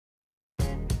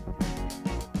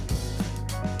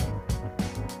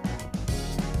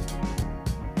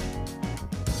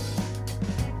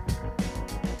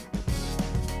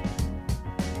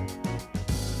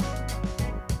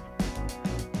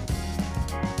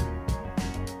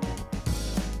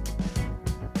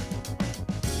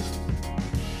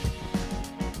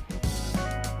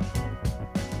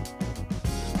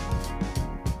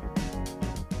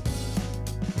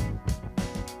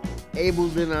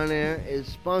Ableton On Air is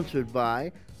sponsored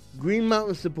by Green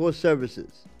Mountain Support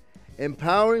Services,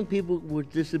 empowering people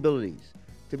with disabilities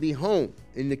to be home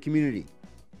in the community.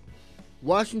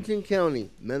 Washington County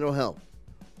Mental Health,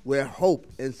 where hope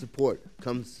and support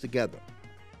comes together.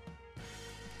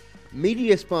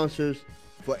 Media sponsors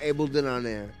for Ableton On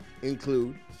Air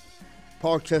include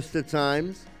Parkchester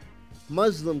Times,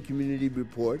 Muslim Community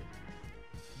Report,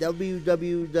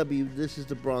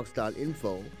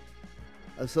 www.thisisthebronx.info,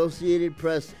 Associated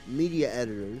Press Media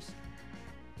Editors,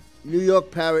 New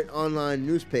York Parrot Online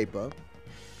Newspaper,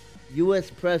 U.S.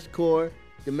 Press Corps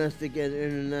Domestic and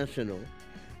International,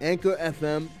 Anchor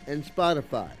FM, and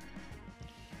Spotify.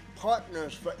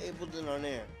 Partners for Ableton On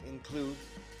Air include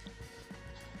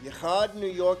Yachad, New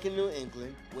York and New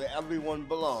England, where everyone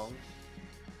belongs,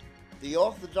 the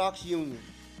Orthodox Union,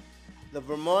 the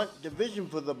Vermont Division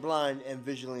for the Blind and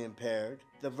Visually Impaired,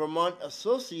 the Vermont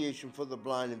Association for the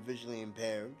Blind and Visually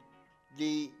Impaired,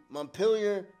 the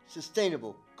Montpelier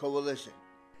Sustainable Coalition.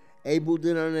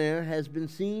 Ableton On Air has been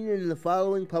seen in the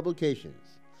following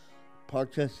publications: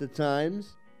 Parkchester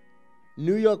Times,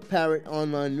 New York Parrot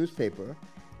Online Newspaper,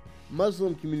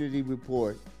 Muslim Community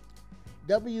Report,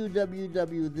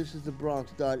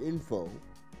 www.thisisthebronx.info,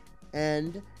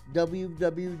 and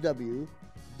www.aish.com.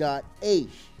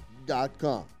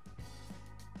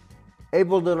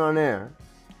 Ableton On Air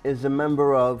is a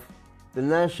member of the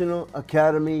National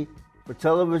Academy for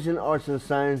Television Arts and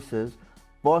Sciences,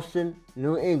 Boston,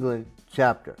 New England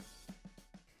chapter.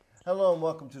 Hello and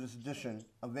welcome to this edition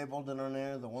of Ableton On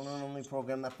Air, the one and only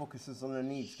program that focuses on the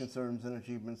needs, concerns, and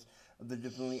achievements of the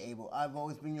differently able. I've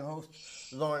always been your host,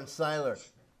 Lawrence Seiler.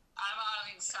 I'm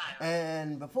Arlene Seiler.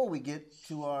 And before we get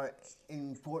to our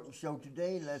important show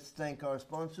today, let's thank our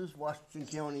sponsors, Washington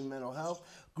County Mental Health,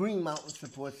 Green Mountain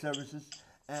Support Services,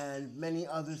 and many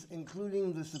others,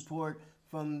 including the support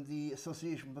from the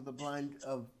Association for the Blind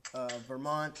of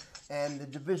Vermont and the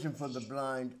Division for the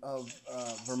Blind of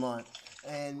Vermont,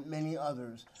 and many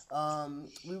others.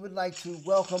 We would like to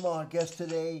welcome our guest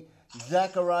today,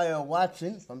 Zachariah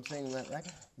Watson, if I'm saying that right,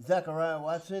 Zachariah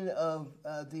Watson, of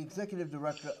the Executive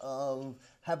Director of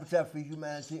Habitat for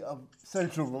Humanity of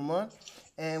Central Vermont.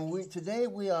 And today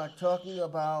we are talking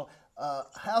about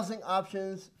housing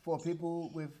options for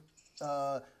people with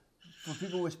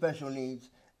special needs,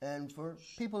 and for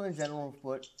people in general,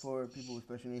 but for people with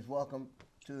special needs. Welcome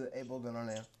to Ableton On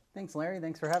Air. Thanks, Larry.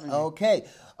 Thanks for having me. Okay.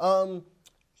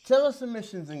 Tell us the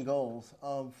missions and goals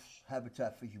of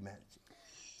Habitat for Humanity.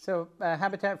 So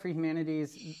Habitat for Humanity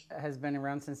has been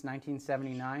around since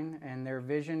 1979, and their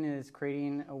vision is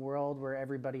creating a world where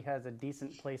everybody has a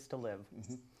decent place to live.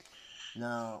 Mm-hmm.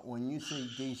 Now, when you say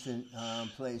decent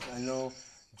place, I know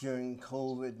during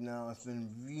COVID now it's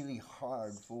been really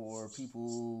hard for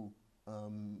people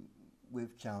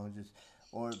with challenges,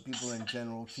 or people in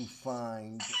general, to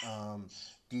find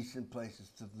decent places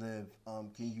to live.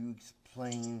 Can you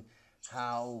explain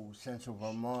how Central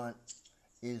Vermont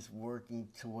is working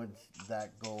towards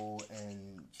that goal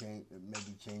and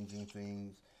maybe changing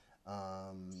things,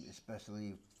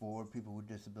 especially for people with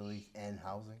disabilities and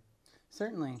housing?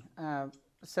 Certainly.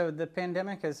 So the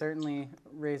pandemic has certainly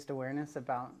raised awareness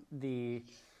about the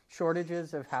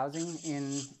shortages of housing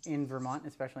in Vermont,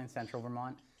 especially in Central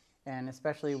Vermont, and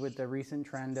especially with the recent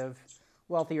trend of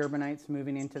wealthy urbanites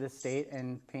moving into the state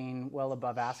and paying well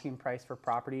above asking price for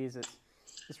properties.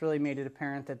 It's really made it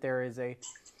apparent that there is a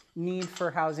need for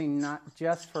housing, not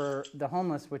just for the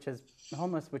homeless, which has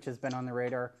been on the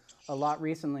radar a lot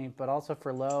recently, but also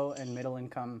for low and middle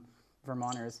income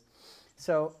Vermonters.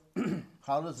 So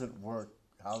how does it work?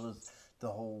 How does the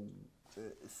whole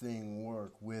thing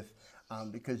work with,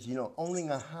 because, you know, owning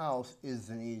a house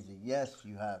isn't easy. Yes,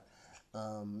 you have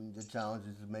the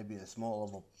challenges of maybe a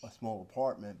small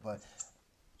apartment, but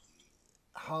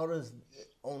how does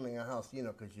owning a house, you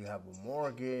know, because you have a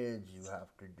mortgage, you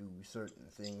have to do certain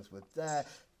things with that,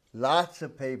 lots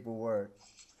of paperwork.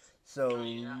 So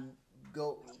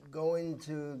go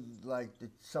into like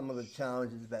some of the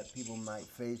challenges that people might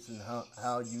face, and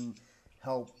how you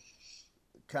help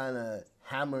kind of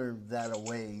hammer that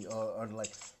away, or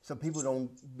like, so people are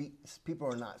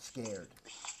not scared.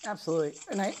 Absolutely.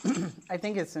 And I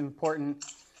think it's important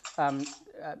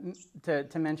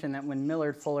to mention that when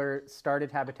Millard Fuller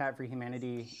started Habitat for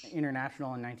Humanity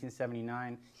International in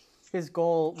 1979, his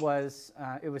goal was,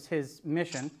 it was his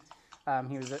mission.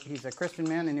 He's a Christian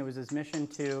man, and it was his mission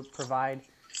to provide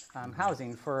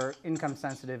housing for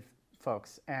income-sensitive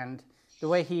folks. And the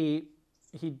way he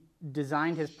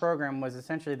designed his program was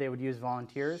essentially they would use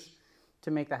volunteers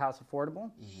to make the house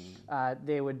affordable.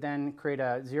 They would then create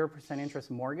a 0%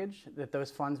 interest mortgage that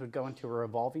those funds would go into a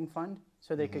revolving fund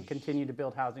so they could continue to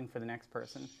build housing for the next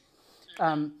person.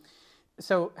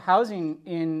 So housing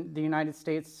in the United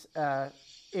States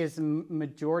is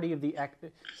majority of the,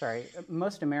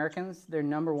 most Americans, their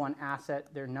number one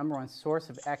asset, their number one source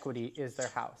of equity is their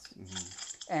house.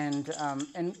 And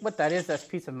what that is, that's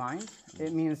peace of mind.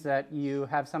 It means that you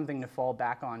have something to fall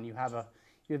back on. You have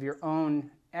your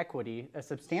own equity, a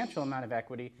substantial amount of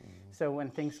equity. So when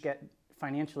things get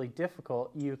financially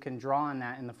difficult, you can draw on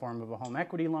that in the form of a home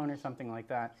equity loan or something like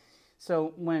that.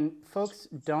 So when folks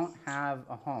don't have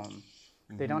a home,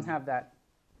 they don't have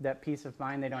that peace of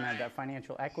mind, they don't have that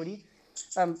financial equity,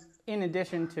 in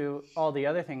addition to all the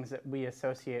other things that we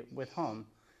associate with home.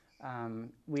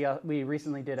 We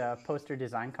recently did a poster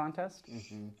design contest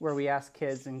where we asked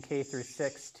kids in K through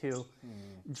 6 to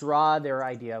draw their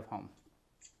idea of home.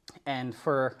 And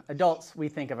for adults, we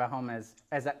think of a home as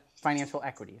that financial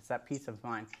equity, it's that peace of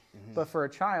mind. But for a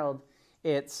child,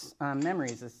 it's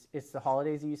memories, it's the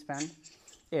holidays that you spend,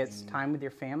 it's time with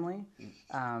your family.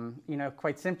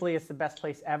 Quite simply, it's the best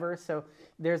place ever. So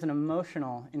there's an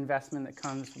emotional investment that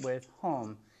comes with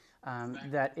home.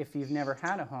 That if you've never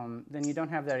had a home, then you don't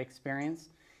have that experience.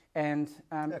 And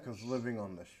because living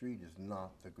on the street is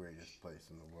not the greatest place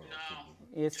in the world.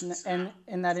 No. It's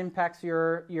and that impacts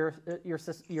your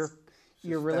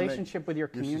relationship with your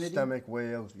community. Your systemic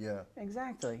way of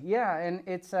Exactly. Yeah, and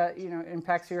it's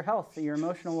impacts your health, your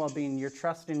emotional well-being, your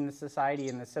trust in the society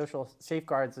and the social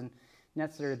safeguards and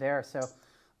nets that are there. So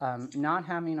not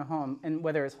having a home, and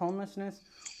whether it's homelessness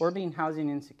or being housing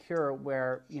insecure,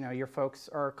 where your folks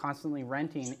are constantly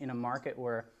renting in a market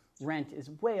where rent is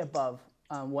way above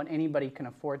what anybody can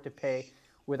afford to pay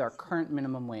with our current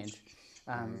minimum wage.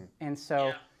 And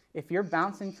so if you're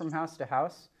bouncing from house to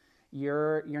house,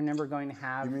 you're never going to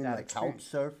have You mean that like experience.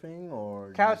 couch surfing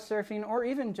or Surfing, or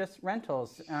even just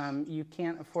rentals. You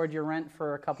can't afford your rent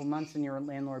for a couple months and your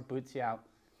landlord boots you out.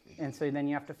 And so then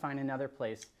you have to find another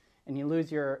place, and you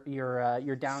lose your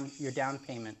down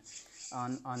payment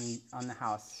on the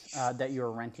house that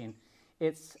you're renting.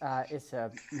 It's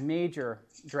a major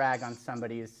drag on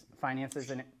somebody's finances,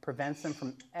 and it prevents them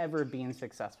from ever being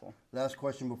successful. Last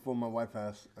question before my wife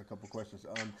asks a couple questions.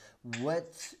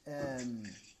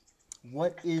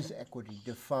 What is equity?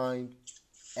 Define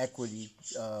equity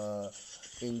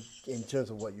in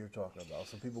terms of what you're talking about,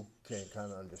 so people can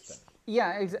kind of understand.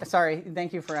 Yeah, sorry.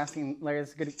 Thank you for asking, Larry.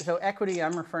 That's good. So equity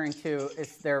I'm referring to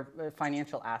is their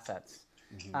financial assets.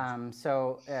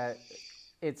 So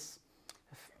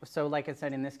like I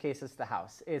said, in this case, it's the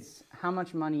house. It's how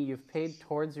much money you've paid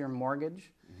towards your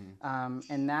mortgage,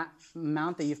 and that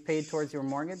amount that you've paid towards your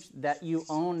mortgage, that you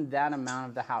own that amount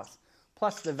of the house,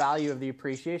 plus the value of the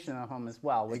appreciation of the home as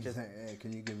well. Which is,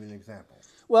 can you give me an example?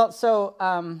 well, so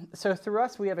through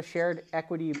us, we have a shared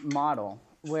equity model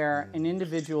where an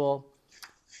individual,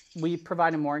 we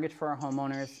provide a mortgage for our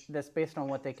homeowners that's based on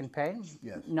what they can pay,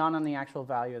 not on the actual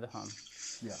value of the home.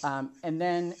 Yeah. And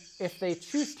then if they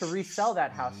choose to resell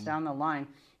that house down the line,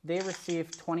 they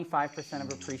receive 25%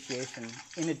 of appreciation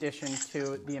in addition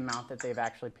to the amount that they've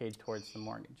actually paid towards the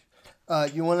mortgage.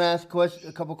 You want to ask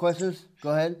a couple questions? Go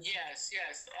ahead. Yes.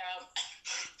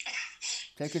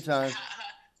 Take your time.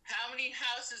 How many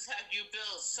houses have you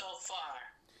built so far?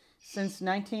 Since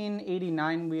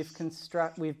 1989,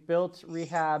 we've built,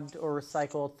 rehabbed, or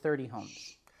recycled 30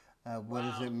 homes. What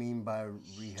does it mean by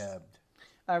rehabbed?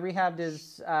 Rehabbed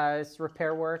is it's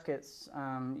repair work. It's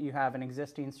you have an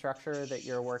existing structure that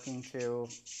you're working to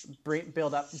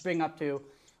bring up to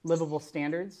livable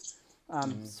standards.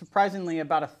 Surprisingly,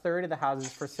 about a third of the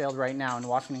houses for sale right now in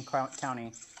Washington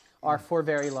County are for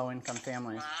very low-income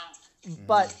families.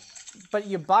 Wow. But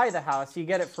you buy the house, you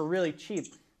get it for really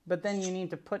cheap, but then you need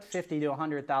to put $50,000 to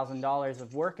 $100,000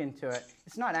 of work into it.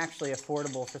 It's not actually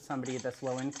affordable for somebody that's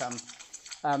low income.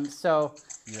 So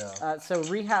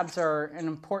rehabs are an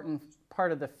important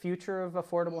part of the future of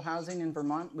affordable housing in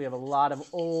Vermont. We have a lot of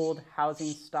old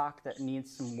housing stock that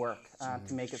needs some work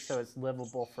to make it so it's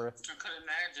livable for. I could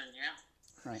imagine,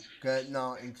 yeah. Right. Okay.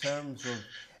 Now, in terms of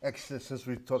since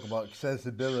we talk about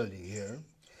accessibility here,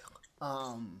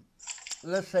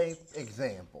 let's say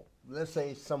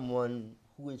someone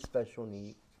who is special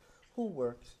needs, who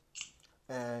works,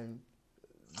 and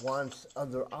wants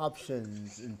other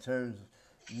options in terms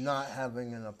of not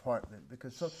having an apartment.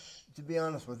 Because, to be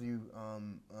honest with you,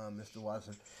 Mr.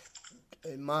 Watson,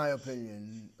 in my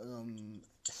opinion,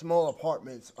 small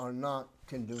apartments are not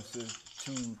conducive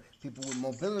to people with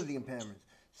mobility impairments.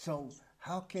 So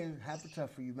how can Habitat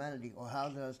for Humanity, or how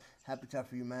does Habitat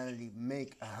for Humanity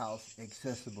make a house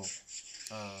accessible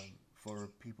for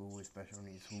people with special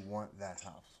needs who want that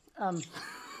house?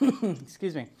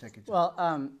 Excuse me. Take it.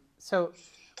 Well, so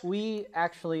we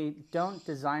actually don't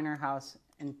design our house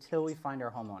until we find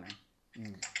our homeowner.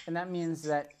 And that means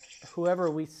that whoever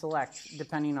we select,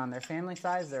 depending on their family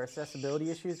size, their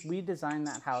accessibility issues, we design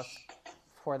that house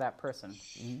for that person.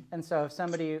 And so if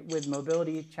somebody with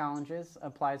mobility challenges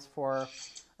applies for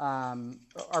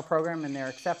our program and they're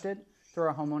accepted through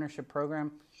our homeownership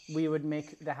program, we would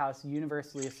make the house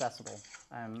universally accessible.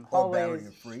 Or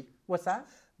barrier-free? What's that?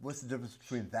 What's the difference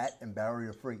between that and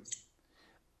barrier-free?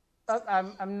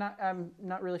 I'm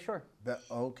not really sure.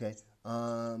 Okay.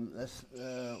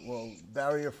 Well,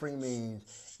 barrier-free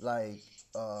means like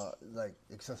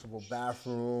accessible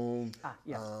bathroom,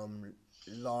 yes.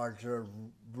 Larger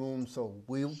room so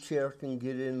wheelchair can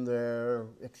get in there,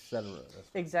 etc.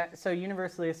 Exactly. So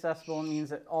universally accessible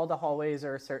means that all the hallways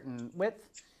are a certain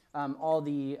width, all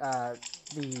the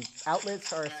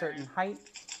outlets are a certain height.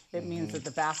 It means that the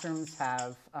bathrooms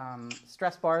have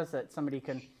stress bars that somebody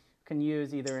can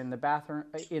use either in the bathroom,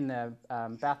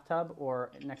 bathtub,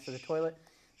 or next to the toilet.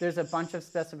 There's a bunch of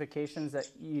specifications that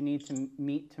you need to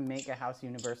meet to make a house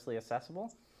universally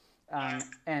accessible,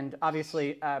 and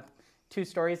obviously 2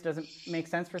 stories doesn't make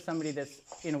sense for somebody that's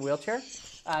in a wheelchair.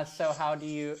 So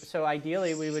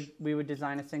ideally we would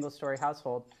design a single-story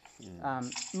household,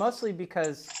 mostly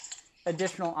because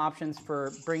additional options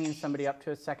for bringing somebody up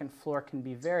to a second floor can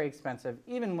be very expensive,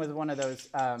 even with one of those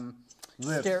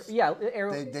lifts.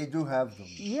 They do have them.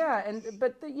 Yeah,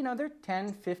 but they're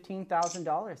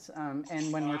 $10,000–$15,000,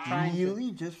 and when we're trying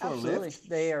really just for a lift,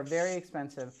 they are very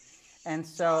expensive, and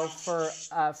so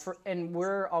and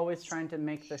we're always trying to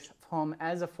make the home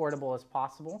as affordable as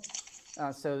possible,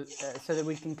 so that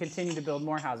we can continue to build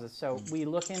more houses. So we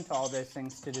look into all those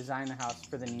things to design the house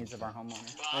for the needs of our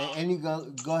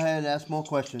homeowner. Go ahead and ask more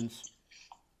questions.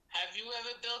 Have you ever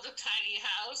built a tiny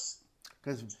house?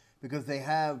 Because they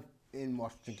have. In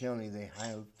Washington County, they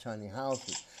have tiny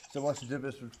houses. So what's the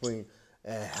difference between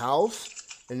a house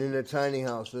and then a tiny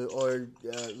house? Or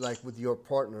like with your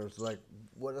partners, like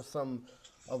what are some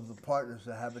of the partners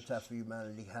that Habitat for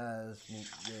Humanity has with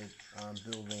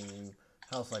building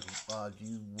a house? Like, do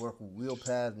you work with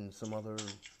WheelPad and some other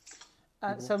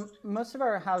so most of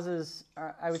our houses,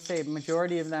 I would say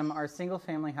majority of them are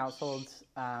single-family households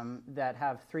that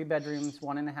have 3 bedrooms,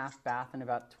 1.5 bath, and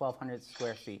about 1,200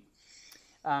 square feet.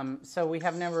 So we've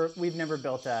never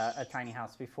built a tiny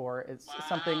house before. It's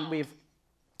something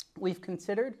we've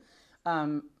considered.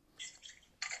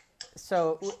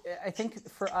 So I think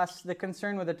for us, the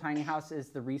concern with a tiny house is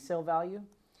the resale value.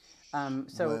 What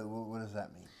does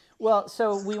that mean? Well,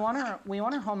 so we want our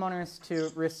homeowners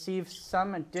to receive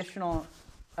some additional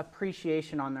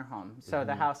appreciation on their home, so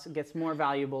the house gets more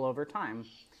valuable over time.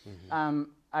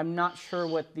 I'm not sure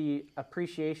what the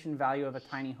appreciation value of a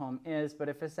tiny home is, but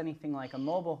if it's anything like a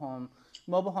mobile home,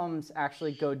 mobile homes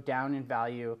actually go down in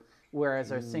value,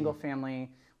 whereas a single-family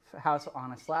house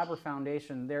on a slab or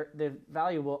foundation, the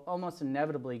value will almost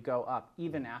inevitably go up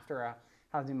even after a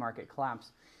housing market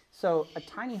collapse. So a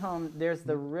tiny home, there's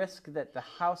the risk that the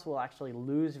house will actually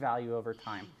lose value over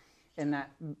time. And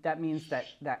that means that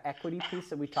equity piece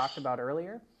that we talked about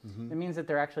earlier, it means that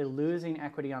they're actually losing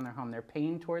equity on their home. They're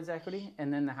paying towards equity,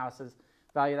 and then the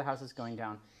value of the house is going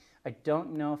down. I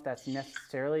don't know if that's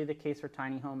necessarily the case for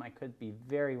tiny home. I could be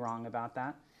very wrong about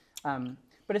that.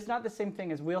 But it's not the same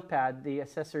thing as WheelPad, the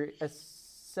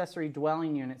accessory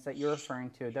dwelling units that you're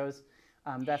referring to. That's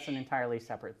an entirely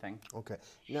separate thing. Okay.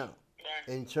 Now,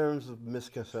 in terms of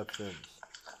misconceptions,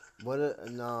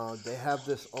 they have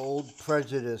this old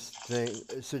prejudice thing,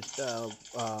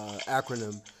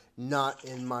 acronym, not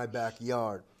in my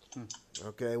backyard,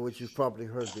 okay, which you've probably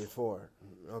heard before,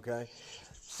 okay?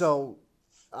 So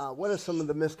what are some of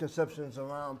the misconceptions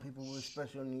around people with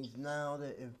special needs now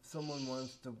that if someone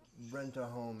wants to rent a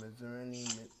home, is there any,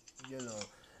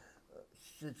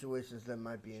 situations that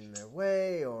might be in their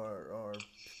way or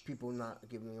people not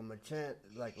giving them a chance,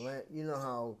 like,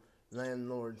 how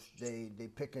landlords, they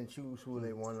pick and choose who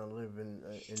they want to live in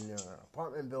their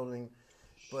apartment building,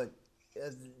 but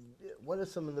what are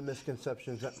some of the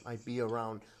misconceptions that might be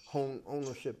around home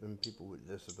ownership and people with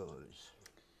disabilities?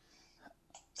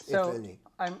 So if any?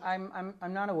 I'm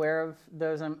not aware of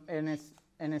those, and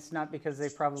it's not because they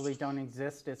probably don't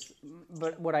exist.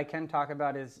 But what I can talk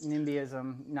about is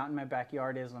NIMBYism, not in my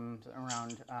backyardism,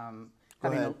 around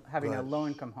having a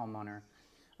low-income homeowner.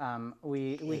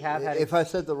 We have had. If I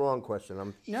said the wrong question,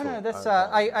 I'm no. That's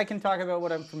I can talk about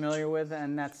what I'm familiar with,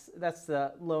 and that's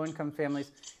the low-income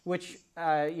families, which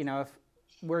if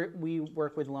we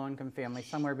work with low-income families,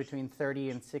 somewhere between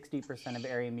 30% and 60% of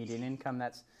area median income.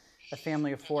 That's a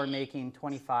family of four making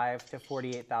 $25,000 to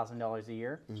 $48,000 a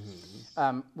year.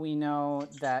 We know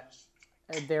that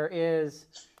there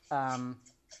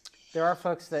are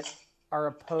folks that are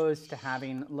opposed to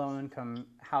having low-income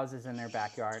houses in their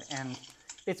backyard, and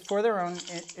it's for their own.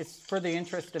 It's for the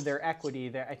interest of their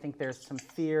equity. I think there's some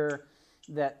fear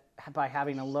that by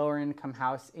having a lower-income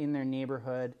house in their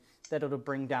neighborhood, that it'll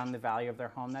bring down the value of their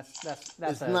home. It's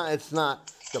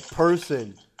not the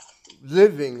person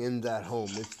living in that home.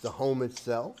 It's the home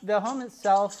itself. The home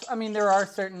itself. I mean, there are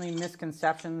certainly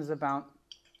misconceptions about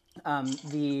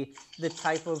the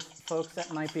type of folks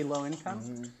that might be low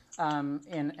income.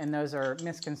 And those are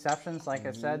misconceptions. Like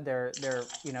I said,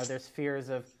 there's fears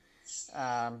of,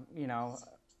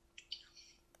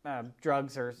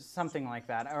 drugs or something like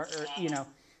that, or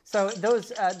So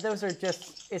those are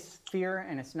just, it's fear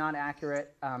and it's not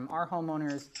accurate. Our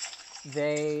homeowners,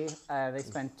 they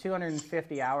spend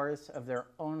 250 hours of their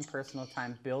own personal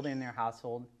time building their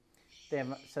household.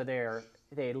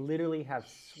 They literally have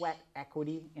sweat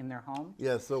equity in their home.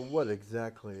 Yeah. So what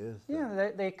exactly is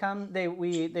that? Yeah,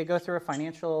 they go through a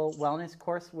financial wellness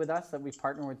course with us that we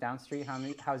partner with Downstreet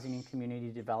Housing and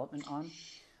Community Development on.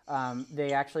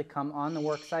 They actually come on the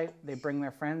work site. They bring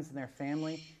their friends and their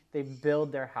family. They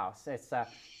build their house.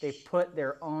 They put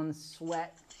their own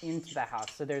sweat into the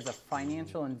house. So there's a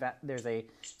financial there's a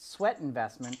sweat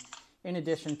investment in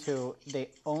addition to they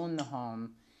own the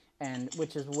home. And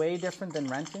which is way different than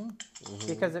renting,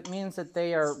 because it means that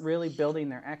they are really building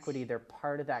their equity. They're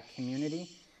part of that community.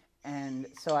 And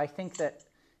so I think that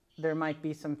there might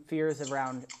be some fears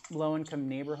around low-income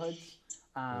neighborhoods,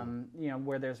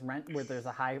 where there's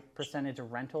a high percentage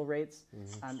of rental rates.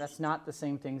 That's not the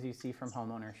same things you see from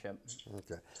home ownership.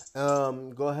 Okay.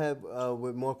 Go ahead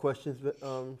with more questions,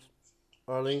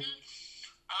 Arlene.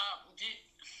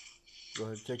 Go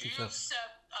ahead, take your time.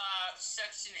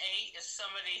 Section 8, if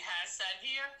somebody has that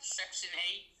here, Section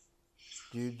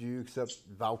 8. Do you accept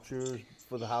vouchers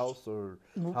for the house, or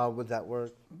how would that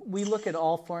work? We look at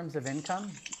all forms of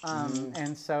income,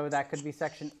 and so that could be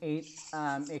Section 8.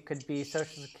 It could be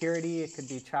Social Security. It could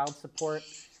be child support.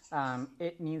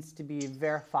 It needs to be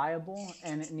verifiable,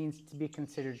 and it needs to be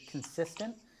considered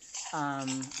consistent.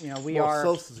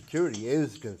 Social Security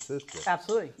is consistent.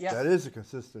 Absolutely, yes. That is a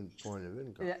consistent point of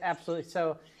income. Yeah, absolutely.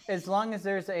 So as long as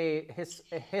there's a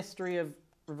history of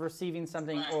receiving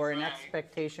something or an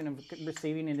expectation of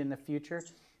receiving it in the future,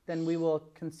 then we will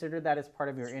consider that as part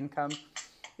of your income.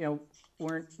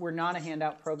 We're not a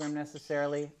handout program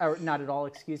necessarily, or not at all,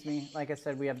 excuse me. Like I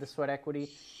said, we have the sweat equity.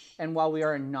 And while we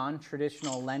are a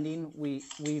non-traditional lending, we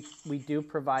do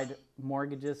provide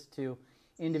mortgages to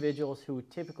individuals who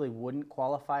typically wouldn't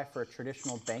qualify for a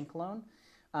traditional bank loan.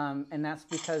 And that's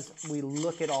because we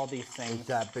look at all these things. Is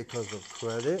that because of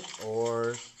credit,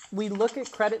 or? We look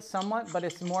at credit somewhat, but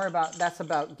it's more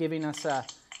about giving us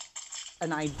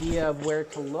an idea of where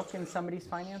to look in somebody's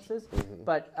finances.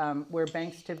 But where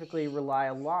banks typically rely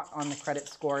a lot on the credit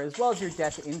score, as well as your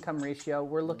debt to income ratio,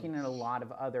 we're looking at a lot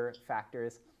of other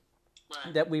factors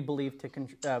that we believe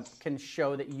can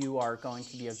show that you are going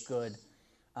to be a good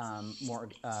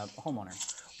homeowner.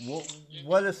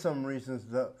 What are some reasons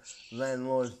that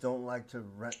landlords don't like to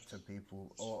rent to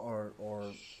people,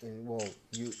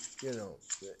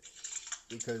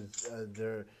 because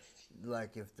they're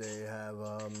like, if they have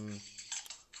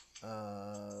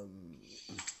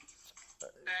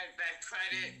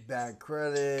bad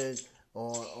credit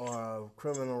or a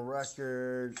criminal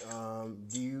record,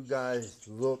 do you guys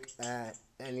look at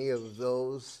any of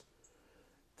those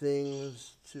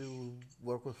things to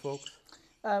work with folks?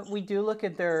 We do look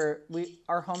at our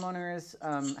homeowners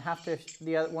have to,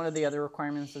 one of the other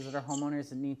requirements is that our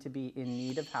homeowners need to be in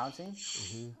need of housing,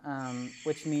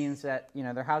 which means that,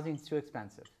 their housing is too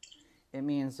expensive. It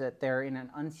means that they're in an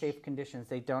unsafe conditions.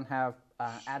 They don't have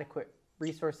adequate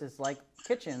resources like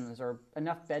kitchens or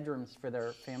enough bedrooms for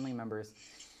their family members,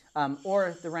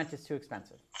 or the rent is too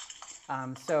expensive.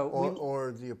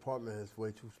 Or the apartment is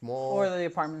way too small. Or the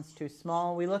apartment's too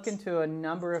small. We look into a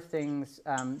number of things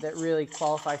that really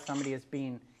qualify somebody as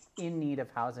being in need of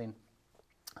housing.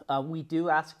 We do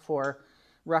ask for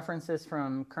references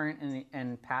from current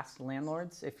and past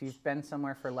landlords. If you've been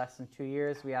somewhere for less than 2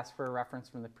 years, we ask for a reference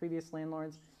from the previous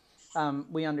landlords.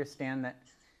 We understand that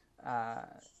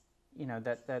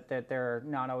that there are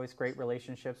not always great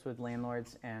relationships with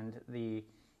landlords and the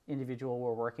individual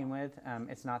we're working with.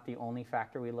 It's not the only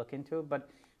factor we look into, but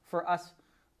for us,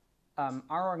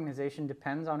 our organization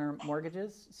depends on our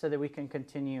mortgages so that we can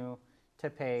continue to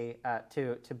pay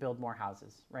to build more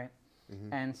houses, right?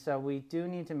 And so we do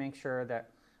need to make sure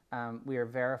that we are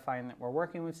verifying that we're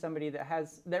working with somebody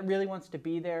that really wants to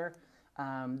be there,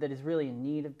 that is really in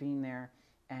need of being there,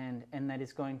 and that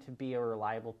is going to be a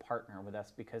reliable partner with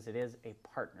us because it is a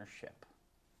partnership.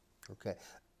 Okay.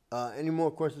 Any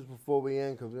more questions before we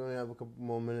end? Because we only have a couple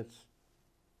more minutes.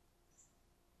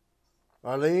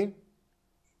 Arlene?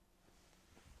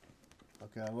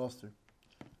 Okay, I lost her.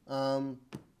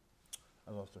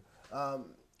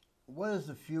 What is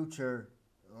the future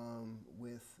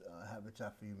with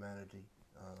Habitat for Humanity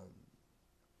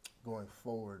going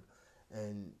forward,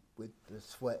 and with the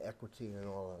sweat equity and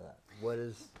all of that? What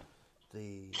is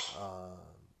the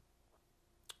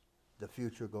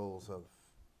future goals of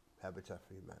Habitat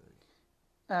for Humanity?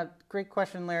 Great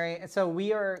question, Larry. So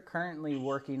we are currently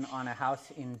working on a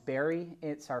house in Barrie.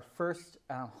 It's our first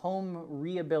home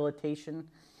rehabilitation.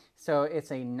 So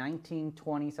it's a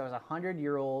 1920, so it's a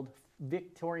 100-year-old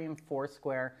Victorian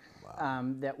four-square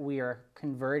that we are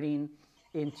converting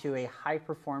into a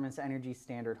high-performance energy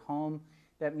standard home.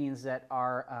 That means that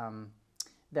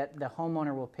that the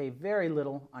homeowner will pay very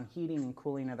little on heating and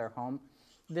cooling of their home.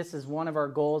 This is one of our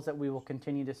goals that we will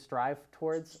continue to strive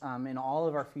towards in all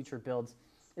of our future builds,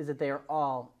 is that they are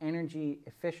all energy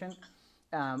efficient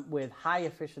with high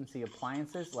efficiency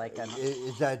appliances.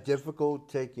 Is that difficult,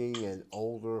 taking an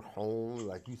older home,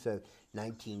 like you said,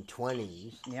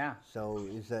 1920s? Yeah. So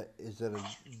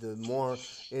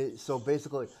so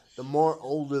basically, the more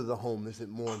older the home, is it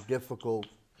more difficult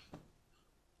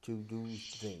to do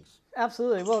things?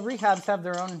 Absolutely. Well, rehabs have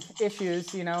their own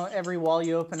issues. You know, every wall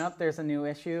you open up, there's a new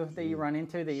issue that you run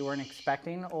into that you weren't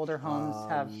expecting. Older homes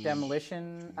have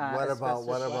demolition. What about,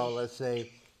 let's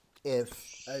say, if,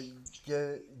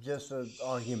 just an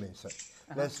argument's sake,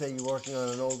 let's say you're working on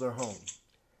an older home,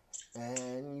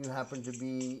 and you happen to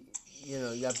be,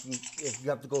 if you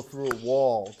have to go through a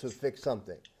wall to fix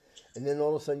something, and then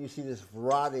all of a sudden you see this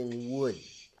rotting wood,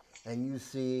 and you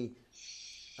see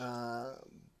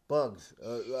bugs.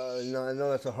 No, I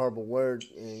know that's a horrible word,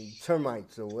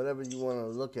 termites or whatever you want to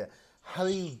look at. How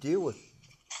do you deal with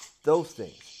those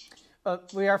things?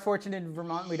 We are fortunate in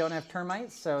Vermont. We don't have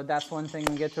termites, so that's one thing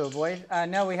we get to avoid.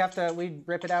 No, we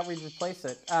rip it out, we replace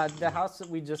it. The house that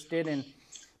we just did in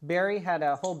Barrie had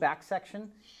a whole back section,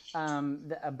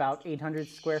 about 800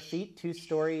 square feet,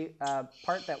 two-story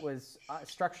part that was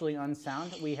structurally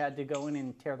unsound. We had to go in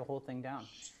and tear the whole thing down.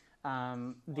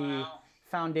 The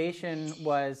foundation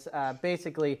was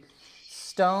basically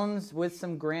stones with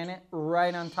some granite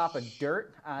right on top of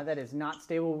dirt that is not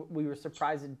stable. We were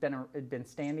surprised it had been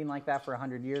standing like that for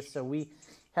 100 years, so we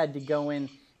had to go in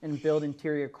and build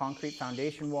interior concrete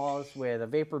foundation walls with a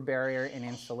vapor barrier and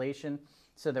insulation,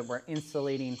 so that we're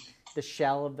insulating the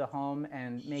shell of the home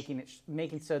and making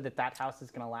so that house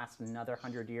is going to last another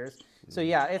 100 years. So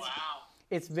yeah,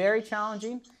 it's very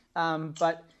challenging,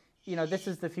 but this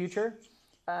is the future.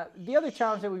 The other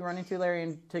challenge that we run into, Larry,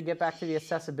 and to get back to the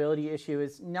accessibility issue,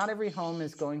 is not every home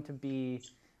is going to be,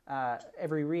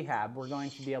 every rehab, we're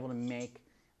going to be able to make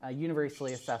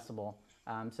universally accessible.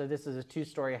 So this is a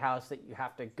two-story house that you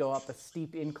have to go up a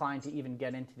steep incline to even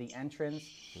get into the entrance.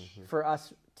 Mm-hmm. For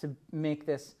us to make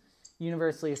this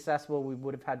universally accessible, we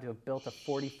would have had to have built a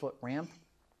 40-foot ramp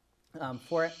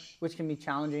for it, which can be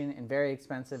challenging and very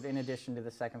expensive in addition to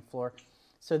the second floor.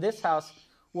 So this house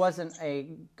wasn't a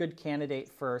good candidate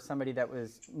for somebody that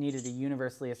needed a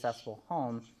universally accessible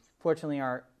home. Fortunately,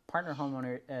 our partner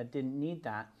homeowner didn't need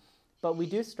that. But we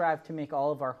do strive to make all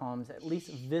of our homes at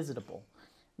least visitable,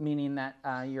 meaning that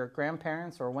your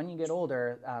grandparents, or when you get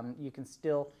older, you can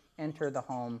still enter the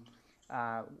home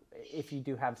if you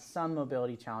do have some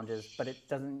mobility challenges, but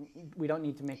we don't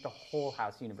need to make the whole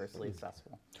house universally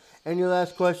accessible. Any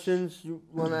last questions you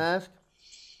want to ask?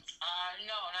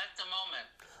 No, not at the moment.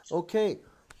 Okay.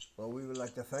 Well, we would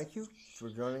like to thank you for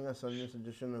joining us on this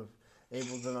edition of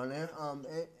Ableton On Air.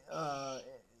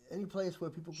 Any place where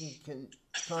people can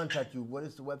contact you, what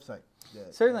is the website?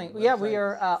 Certainly. Yeah, we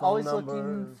are always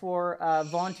looking for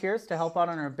volunteers to help out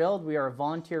on our build. We are a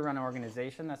volunteer-run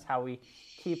organization. That's how we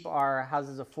keep our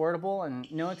houses affordable, and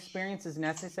no experience is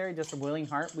necessary, just a willing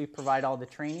heart. We provide all the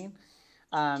training.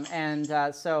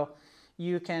 So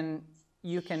you can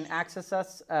access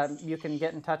us. You can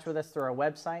get in touch with us through our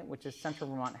website, which is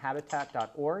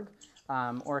centralvermonthabitat.org,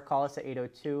 or call us at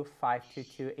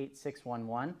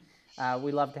 802-522-8611.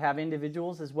 We love to have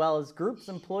individuals as well as groups,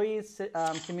 employees,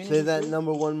 community. Say that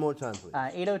number one more time, please.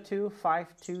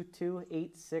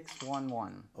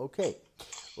 802-522-8611. Okay.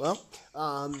 Well,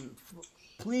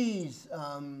 please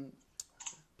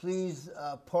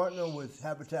partner with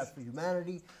Habitat for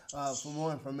Humanity. For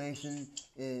more information,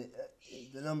 the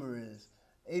number is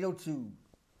 802-522-8611.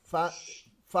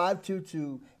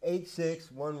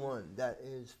 522-8611. That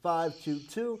is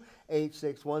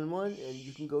 522-8611, and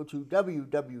you can go to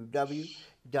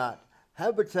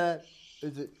www.habitat,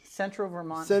 is it Central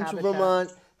Vermont Central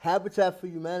Vermont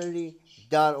Habitat.org.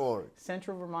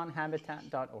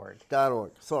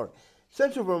 CentralVermontHabitat.org. Sorry.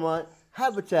 Central Vermont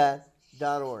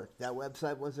Habitat.org. That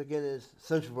website, once again, is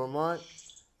Central Vermont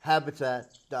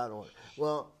Habitat.org.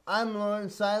 Well, I'm Lauren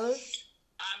Seiler. I'm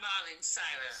Arlene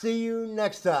Seiler. See you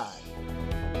next time.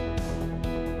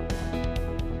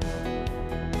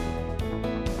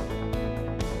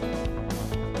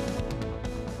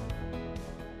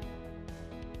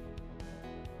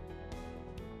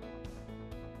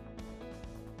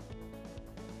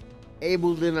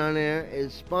 Ableton On Air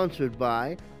is sponsored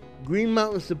by Green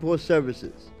Mountain Support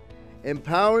Services,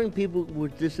 empowering people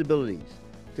with disabilities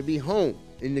to be home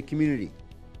in the community.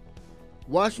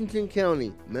 Washington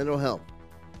County Mental Health,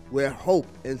 where hope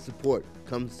and support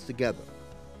comes together.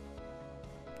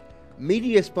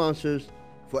 Media sponsors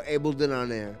for Ableton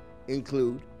On Air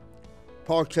include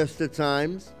Parkchester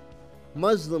Times,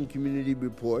 Muslim Community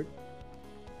Report,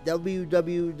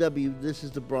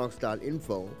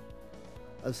 www.thisisthebronx.info,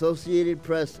 Associated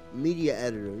Press Media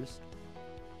Editors,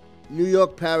 New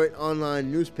York Parrot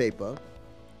Online Newspaper,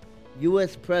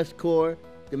 U.S. Press Corps,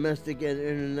 Domestic and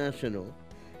International,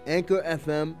 Anchor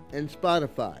FM, and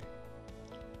Spotify.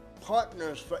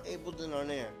 Partners for Ableton On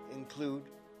Air include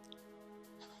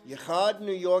Yachad,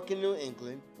 New York and New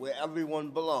England, where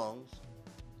everyone belongs,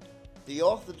 the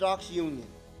Orthodox Union,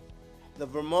 the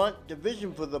Vermont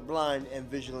Division for the Blind and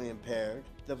Visually Impaired,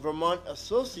 the Vermont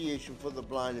Association for the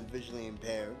Blind and Visually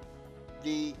Impaired,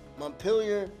 the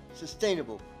Montpelier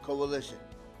Sustainable Coalition.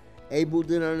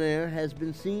 Ableton On Air has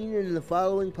been seen in the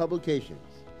following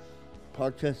publications: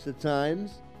 Parkchester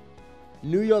Times,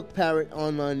 New York Parrot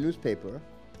Online Newspaper,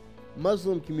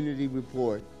 Muslim Community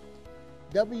Report,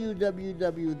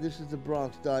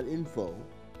 www.thisisthebronx.info,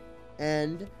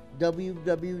 and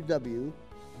www.aish.com.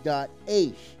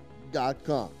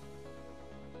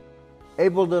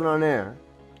 Ableton On Air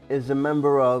is a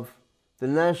member of the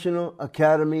National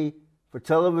Academy for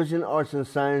Television Arts and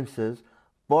Sciences,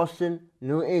 Boston,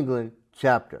 New England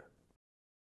chapter.